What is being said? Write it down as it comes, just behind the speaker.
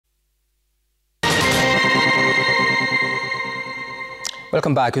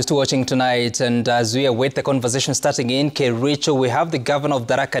Welcome back. You're still watching tonight, and as we await the conversation starting in Kericho, we have the governor of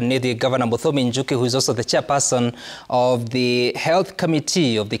Tharaka Nithi, Governor Muthomi Njuki, who is also the chairperson of the Health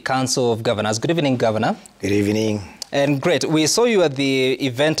Committee of the Council of Governors. Good evening, Governor. Good evening. And great. We saw you at the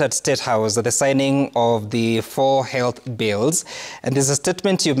event at State House, at the signing of the 4 health bills. And there's a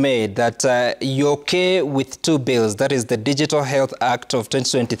statement you made that you're okay with 2 bills. That is the Digital Health Act of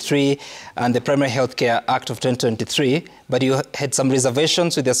 2023 and the Primary Healthcare Act of 2023. But you had some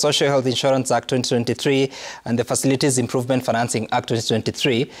reservations with the Social Health Insurance Act 2023 and the Facilities Improvement Financing Act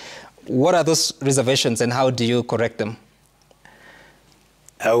 2023. What are those reservations and how do you correct them?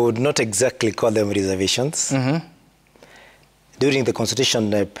 I would not exactly call them reservations. During the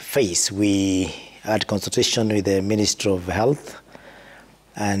consultation phase, we had consultation with the Ministry of Health,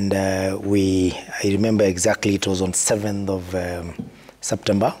 and I remember exactly it was on 7th of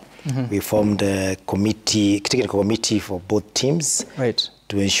September. We formed a technical committee for both teams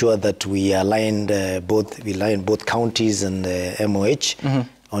to ensure that we aligned both counties and MOH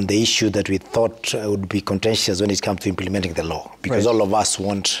on the issue that we thought would be contentious when it comes to implementing the law. Because all of us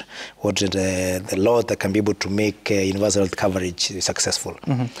want the law that can be able to make universal health coverage successful.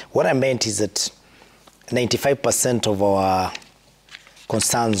 What I meant is that 95% of our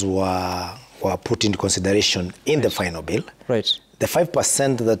concerns were put into consideration in the final bill. The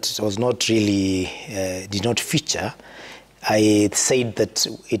 5% that was not really, did not feature, I said that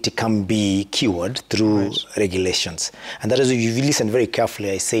it can be cured through regulations. And that is, if you listen very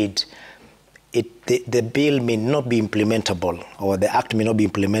carefully, I said the bill may not be implementable, or the act may not be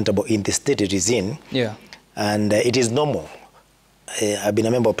implementable in the state it is in. And it is normal. I've been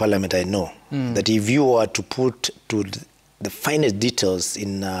a member of parliament, I know, that if you were to put to the finest details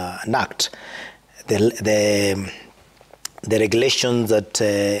in an act, the regulations that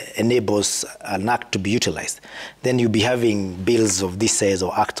enables an act to be utilized, then you'll be having bills of this size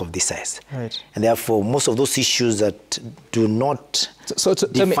or acts of this size. And therefore, most of those issues that do not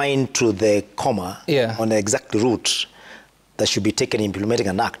define to the comma on the exact route that should be taken in implementing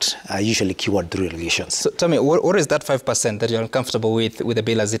an act are usually cured through regulations. So tell me, what is that 5% that you're uncomfortable with the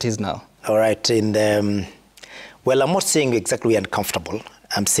bill as it is now? All right. Well, I'm not saying exactly uncomfortable.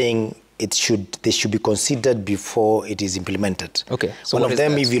 I'm saying they should be considered before it is implemented. So one of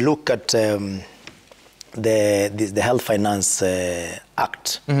them, if you look at the Health Finance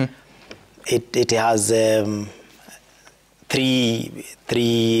Act, it has three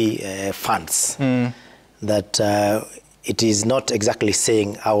funds that it is not exactly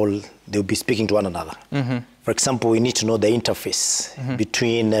saying how they'll be speaking to one another. For example, we need to know the interface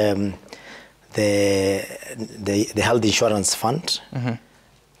between the Health Insurance Fund,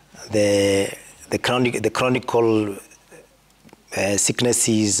 the chronic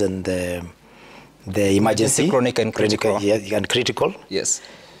sicknesses and the emergency, chronic and critical. And critical. Yes.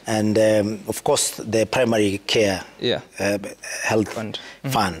 And of course the primary care health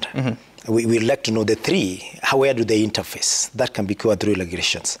fund. We'd like to know the 3. Where do they interface? That can be cured through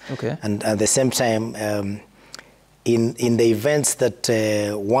regulations. And at the same time, in the events that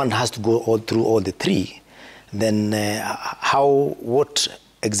one has to go through all the 3, then what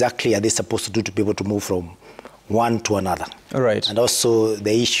exactly are they supposed to do to be able to move from one to another? And also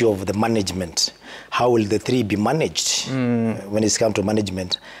the issue of the management. How will the 3 be managed when it's come to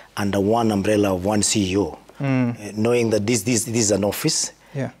management under one umbrella of one CEO? Knowing that this is an office.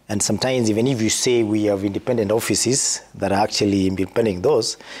 And sometimes even if you say we have independent offices that are actually implementing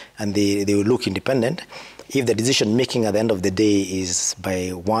those, and they will look independent, if the decision making at the end of the day is by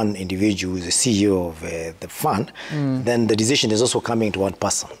one individual, the CEO of the fund, then the decision is also coming to one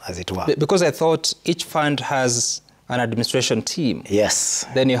person, as it were. Because I thought each fund has an administration team. Yes.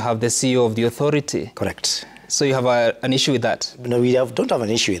 Then you have the CEO of the authority. Correct. So you have an issue with that? No, we don't have an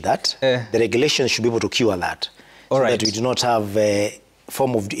issue with that. The regulations should be able to cure that. That we do not have any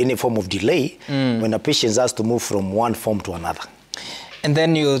form of delay when a patient has to move from one form to another. And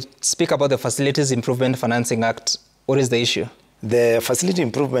then you speak about the Facilities Improvement Financing Act. What is the issue? The Facility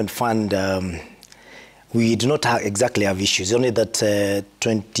Improvement Fund, we do not exactly have issues. Only that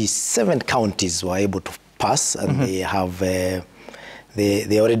 27 counties were able to pass, and they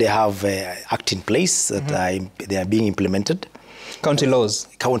already have act in place that they are being implemented. County laws.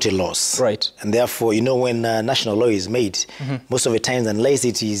 County laws. And therefore, when national law is made, most of the times, unless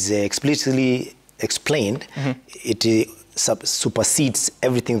it is explicitly explained, it supersedes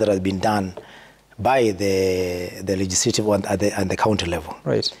everything that has been done by the legislative one and the county level.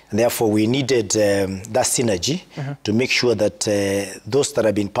 Right. And therefore, we needed that synergy to make sure that those that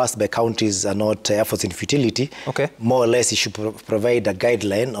have been passed by counties are not efforts in futility. Okay. More or less, it should provide a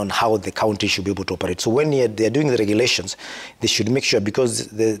guideline on how the county should be able to operate. So when they're doing the regulations, they should make sure, because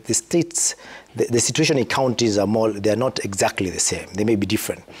the states, the situation in counties they're not exactly the same. They may be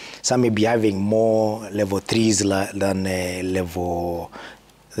different. Some may be having more level 3s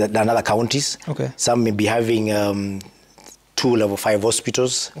than other counties. Okay. Some may be having 2 level 5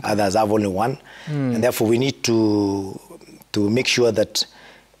 hospitals, others have only 1. And therefore we need to make sure that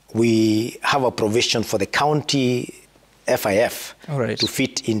we have a provision for the county FIF to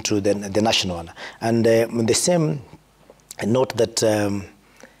fit into the national one. And the same note that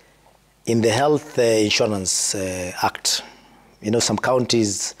in the Health Insurance Act, some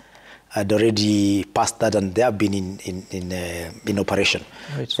counties had already passed that, and they have been in operation.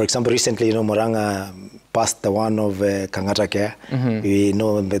 Right. For example, recently, Moranga passed the one of Kangata Care. We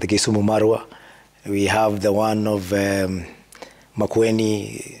know the Kisumu Marwa. We have the one of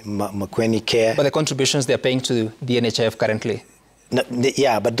Makueni Care. But the contributions they're paying to the NHIF currently? No,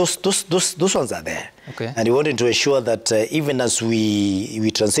 yeah, but those ones are there. Okay. And we wanted to ensure that even as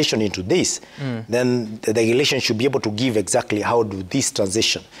we transition into this, then the regulation should be able to give exactly how do this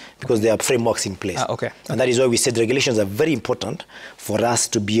transition, because there are frameworks in place. And that is why we said regulations are very important for us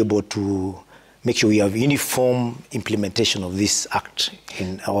to be able to make sure we have uniform implementation of this act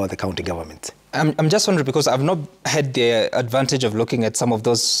in all the county governments. I'm just wondering, because I've not had the advantage of looking at some of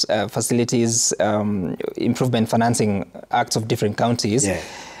those facilities, improvement financing acts of different counties. Yeah.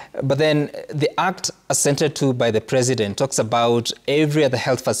 But then the act assented to by the president talks about every other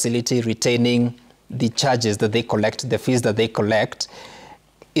health facility retaining the charges that they collect, the fees that they collect.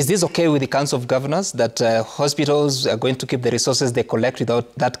 Is this okay with the Council of Governors, that hospitals are going to keep the resources they collect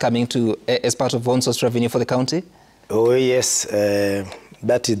without that coming to as part of own source revenue for the county? Oh, yes.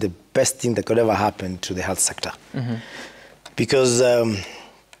 That is the best thing that could ever happen to the health sector. Because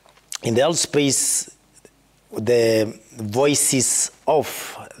in the health space, the voices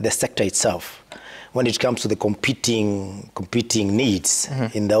of the sector itself, when it comes to the competing needs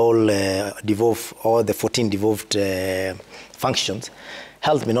in the all the 14 devolved functions,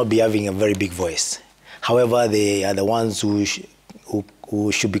 health may not be having a very big voice. However, they are the ones who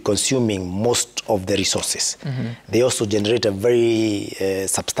should be consuming most of the resources. They also generate a very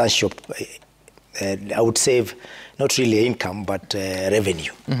substantial, I would say, not really income, but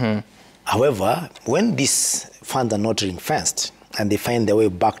revenue. However, when these funds are not ring-fenced and they find their way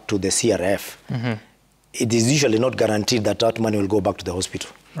back to the CRF, it is usually not guaranteed that that money will go back to the hospital.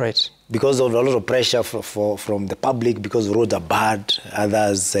 Right. Because of a lot of pressure from the public, because the roads are bad,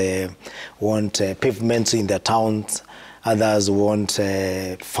 others want pavements in their towns, others want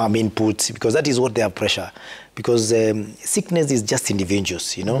farm inputs, because that is what they have pressure. Because sickness is just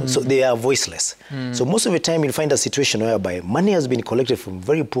individuals, so they are voiceless. So most of the time you'll find a situation whereby money has been collected from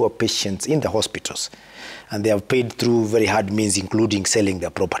very poor patients in the hospitals, and they have paid through very hard means, including selling their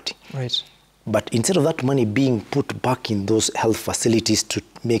property. Right. But instead of that money being put back in those health facilities to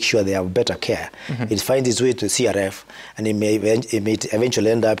make sure they have better care, it finds its way to the CRF, and it may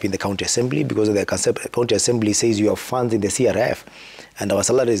eventually end up in the county assembly, because the county assembly says you have funds in the CRF and our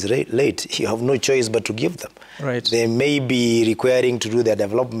salary is late. You have no choice but to give them. Right. They may be requiring to do their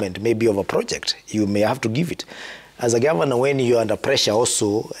development, maybe of a project. You may have to give it. As a governor, when you're under pressure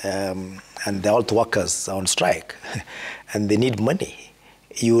also, and the health workers are on strike and they need money,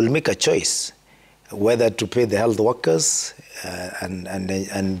 you will make a choice whether to pay the health workers and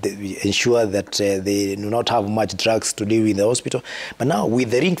ensure that they do not have much drugs to deal with in the hospital. But now,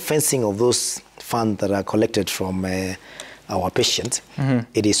 with the ring fencing of those funds that are collected from our patients,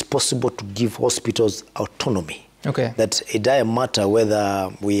 it is possible to give hospitals autonomy. Okay. That it doesn't matter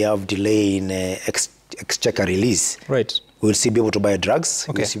whether we have delay in exchequer release. Right. We'll still be able to buy drugs.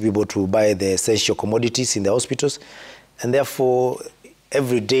 Okay. We'll still be able to buy the essential commodities in the hospitals. And therefore,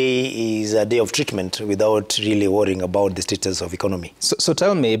 every day is a day of treatment without really worrying about the status of economy. So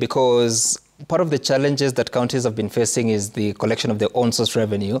tell me, because part of the challenges that counties have been facing is the collection of their own source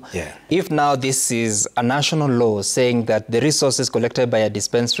revenue. Yeah. If now this is a national law saying that the resources collected by a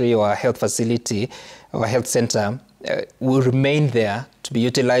dispensary or a health facility or a health center will remain there to be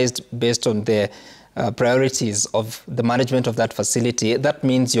utilized based on the priorities of the management of that facility, that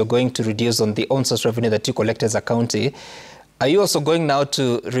means you're going to reduce on the own source revenue that you collect as a county. Are you also going now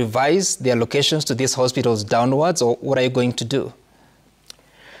to revise the allocations to these hospitals downwards, or what are you going to do?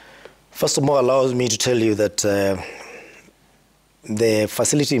 First of all, allows me to tell you that the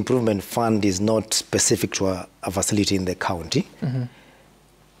Facility Improvement Fund is not specific to a facility in the county.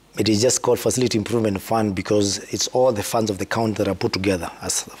 It is just called Facility Improvement Fund because it's all the funds of the county that are put together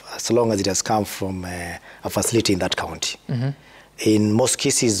as long as it has come from a facility in that county. In most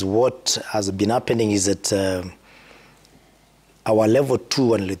cases, what has been happening is that our level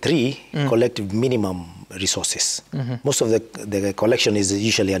 2 and level 3 collect minimum resources. Most of the collection is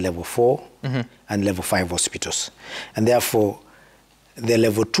usually at level 4 and level 5 hospitals. And therefore, the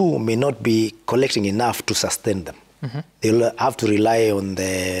level 2 may not be collecting enough to sustain them. They'll have to rely on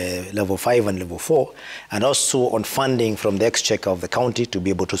the level 5 and level 4 and also on funding from the exchequer of the county to be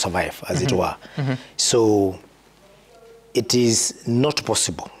able to survive, as it were. So it is not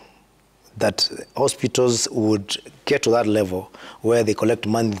possible that hospitals would get to that level where they collect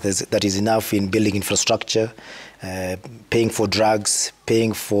money that is enough in building infrastructure, paying for drugs,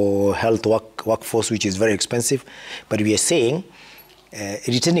 paying for health workforce, which is very expensive. But we are saying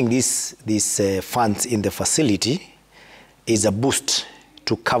retaining these funds in the facility is a boost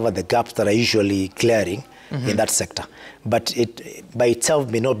to cover the gaps that are usually glaring in that sector. But it by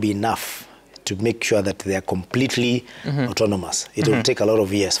itself may not be enough to make sure that they are completely autonomous. It will take a lot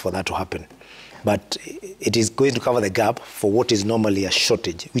of years for that to happen. But it is going to cover the gap for what is normally a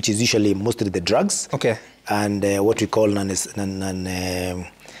shortage, which is usually mostly the drugs and what we call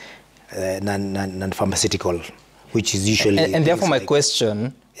non-pharmaceutical, which is usually... And therefore my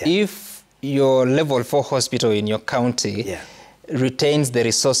question, if your level 4 hospital in your county retains the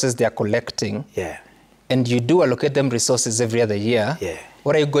resources they are collecting, and you do allocate them resources every other year,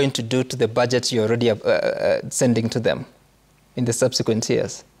 what are you going to do to the budget you're already sending to them in the subsequent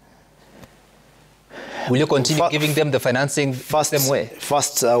years? Will you continue giving them the financing the same way?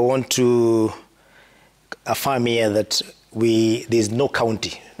 First, I want to affirm here that there's no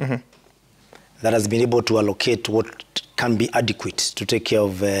county that has been able to allocate what can be adequate to take care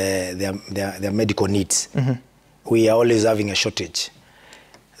of their medical needs. We are always having a shortage.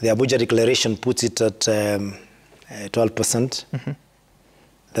 The Abuja Declaration puts it at 12%.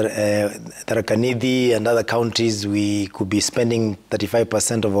 Tharaka Nithi and other counties, we could be spending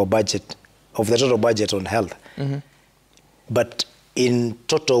 35% of our budget, of the total budget on health. But in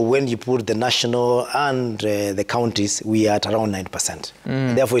total, when you put the national and the counties, we are at around 9%.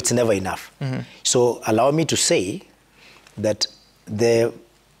 Therefore, it's never enough. So allow me to say that the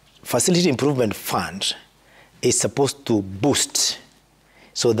Facility Improvement Fund is supposed to boost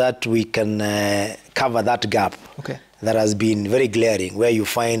so that we can cover that gap that has been very glaring, where you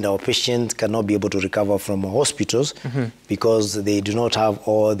find our patients cannot be able to recover from hospitals because they do not have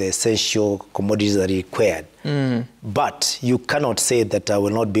all the essential commodities that are required. But you cannot say that I will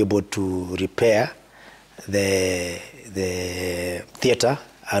not be able to repair the theater,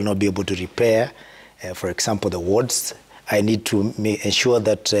 I will not be able to repair, for example, the wards. I need to ensure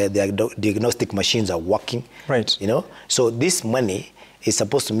that the diagnostic machines are working. You know, so this money is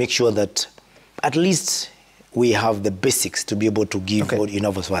supposed to make sure that at least we have the basics to be able to give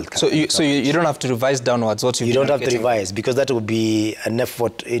universal health care. So you don't have to revise downwards what you don't have to revise, because that would be an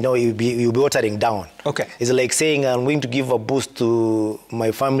effort. You know, you'll be watering down. It's like saying I'm going to give a boost to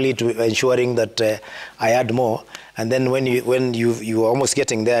my family to ensuring that I add more, and then when you're almost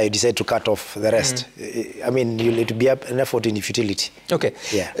getting there, you decide to cut off the rest. I mean, it will be an effort in futility.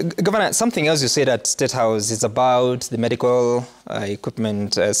 Governor, something else you said at State House is about the medical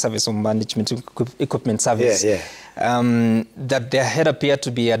equipment service or management equipment service. That there had appeared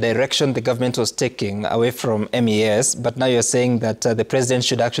to be a direction the government was taking away from MES, but now you're saying that the president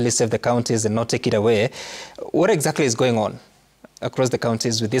should actually save the counties and not take it away. What exactly is going on across the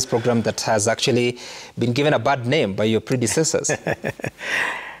counties with this program that has actually been given a bad name by your predecessors?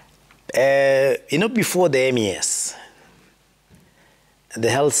 You know, before the MES, the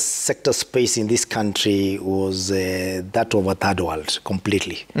health sector space in this country was that of a third world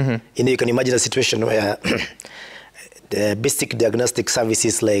completely. You know, you can imagine a situation where the basic diagnostic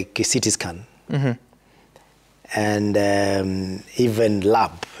services like CT scan and even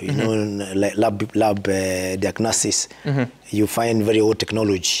lab, you know, like lab diagnosis, you find very old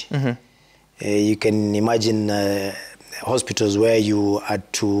technology. You can imagine hospitals where you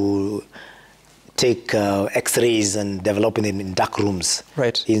had to take X-rays and developing them in dark rooms.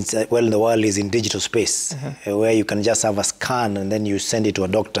 Well, the world is in digital space, where you can just have a scan and then you send it to a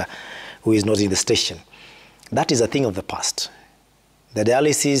doctor who is not in the station. That is a thing of the past. The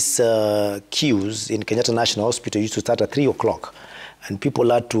dialysis queues in Kenyatta National Hospital used to start at 3 o'clock, and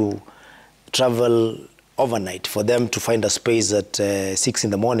people had to travel overnight for them to find a space at 6 in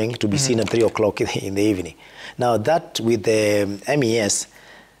the morning to be seen at 3 o'clock in the evening. Now that with the MES,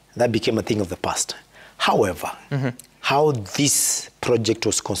 that became a thing of the past. However, how this project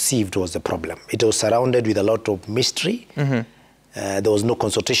was conceived was the problem. It was surrounded with a lot of mystery, There was no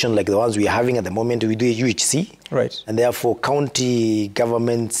consultation like the ones we are having at the moment with the UHC. Right. And therefore, county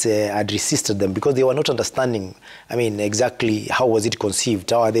governments had resisted them because they were not understanding, exactly how was it conceived,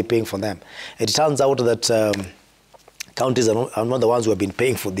 how are they paying for them. It turns out that counties are not the ones who have been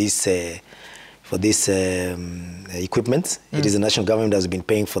paying for this equipment. It is the national government that has been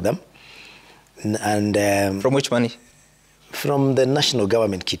paying for them. And from which money? From the national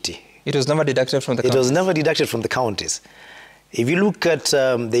government kitty. It was never deducted from the counties? It was never deducted from the counties. If you look at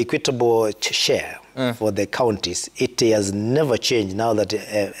the equitable share for the counties, it has never changed now that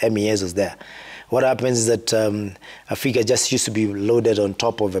MES is there. What happens is that a figure just used to be loaded on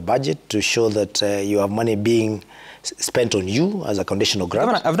top of a budget to show that you have money being spent on you as a conditional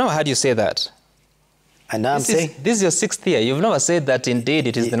grant. I've never heard you say that. And now this is your 6th year. You've never said that indeed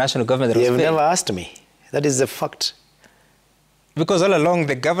it is the national government that was paying. You've never asked me. That is a fact. Because all along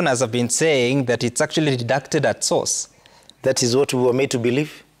the governors have been saying that it's actually deducted at source. That is what we were made to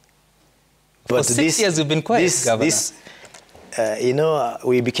believe. But for 6 years you've been quiet, Governor.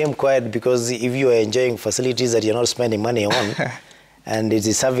 We became quiet because if you are enjoying facilities that you're not spending money on and it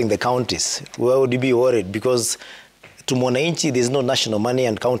is serving the counties, why would you be worried? Because to Mwananchi, there's no national money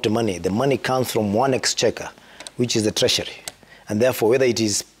and county money. The money comes from one exchequer, which is the treasury. And therefore, whether it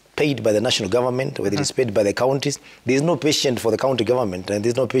is paid by the national government, whether it is paid by the counties, there's no patient for the county government and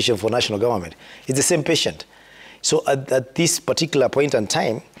there's no patient for national government. It's the same patient. So at this particular point in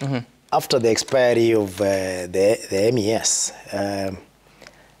time, after the expiry of the MES,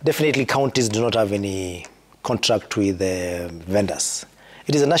 definitely counties do not have any contract with the vendors.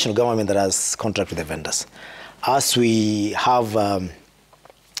 It is the national government that has contract with the vendors. As we have an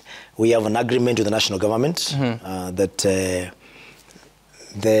agreement with the national government that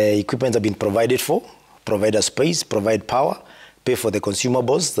the equipment have been provided for, provide a space, provide power, pay for the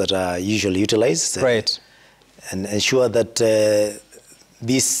consumables that are usually utilized. Right. And ensure that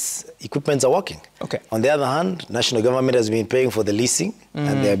these equipments are working. Okay. On the other hand, national government has been paying for the leasing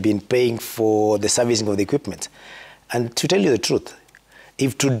and they have been paying for the servicing of the equipment. And to tell you the truth,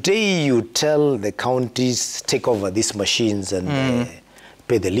 if today you tell the counties take over these machines and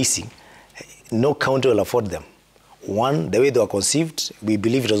pay the leasing, no county will afford them. One, the way they were conceived, we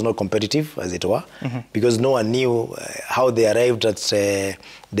believe it was not competitive, as it were, because no one knew how they arrived at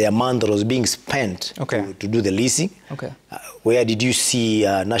the amount that was being spent to do the leasing. Okay. Where did you see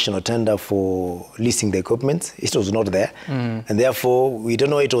a national tender for leasing the equipment? It was not there. And therefore, we don't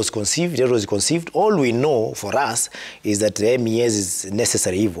know how it was conceived. It was conceived. All we know for us is that the MES is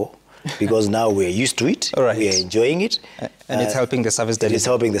necessary evil. Because now we're used to it, we are enjoying it. And it's helping the service delivery. It's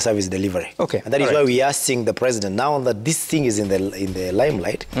helping the service delivery. Okay. And that is why we are seeing the president now that this thing is in the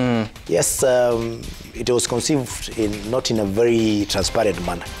limelight. Yes, it was conceived not in a very transparent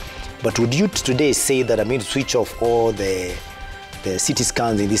manner. But would you today say that I'm going to switch off all the CT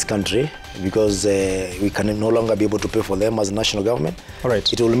scans in this country because we can no longer be able to pay for them as a national government? All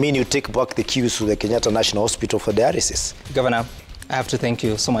right. It will mean you take back the queues to the Kenyatta National Hospital for dialysis. Governor, I have to thank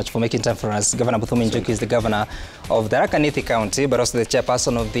you so much for making time for us. Governor Muthomi Njuki is the governor of Tharaka Nithi County, but also the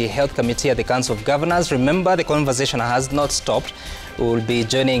chairperson of the Health Committee at the Council of Governors. Remember, the conversation has not stopped. We will be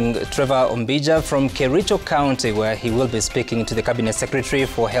joining Trevor Ombija from Kericho County, where he will be speaking to the Cabinet Secretary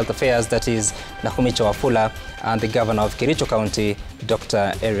for Health Affairs, that is Nakumicha Wafula, and the governor of Kericho County,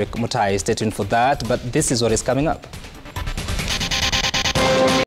 Dr. Eric Mutai. Stay tuned for that, but this is what is coming up.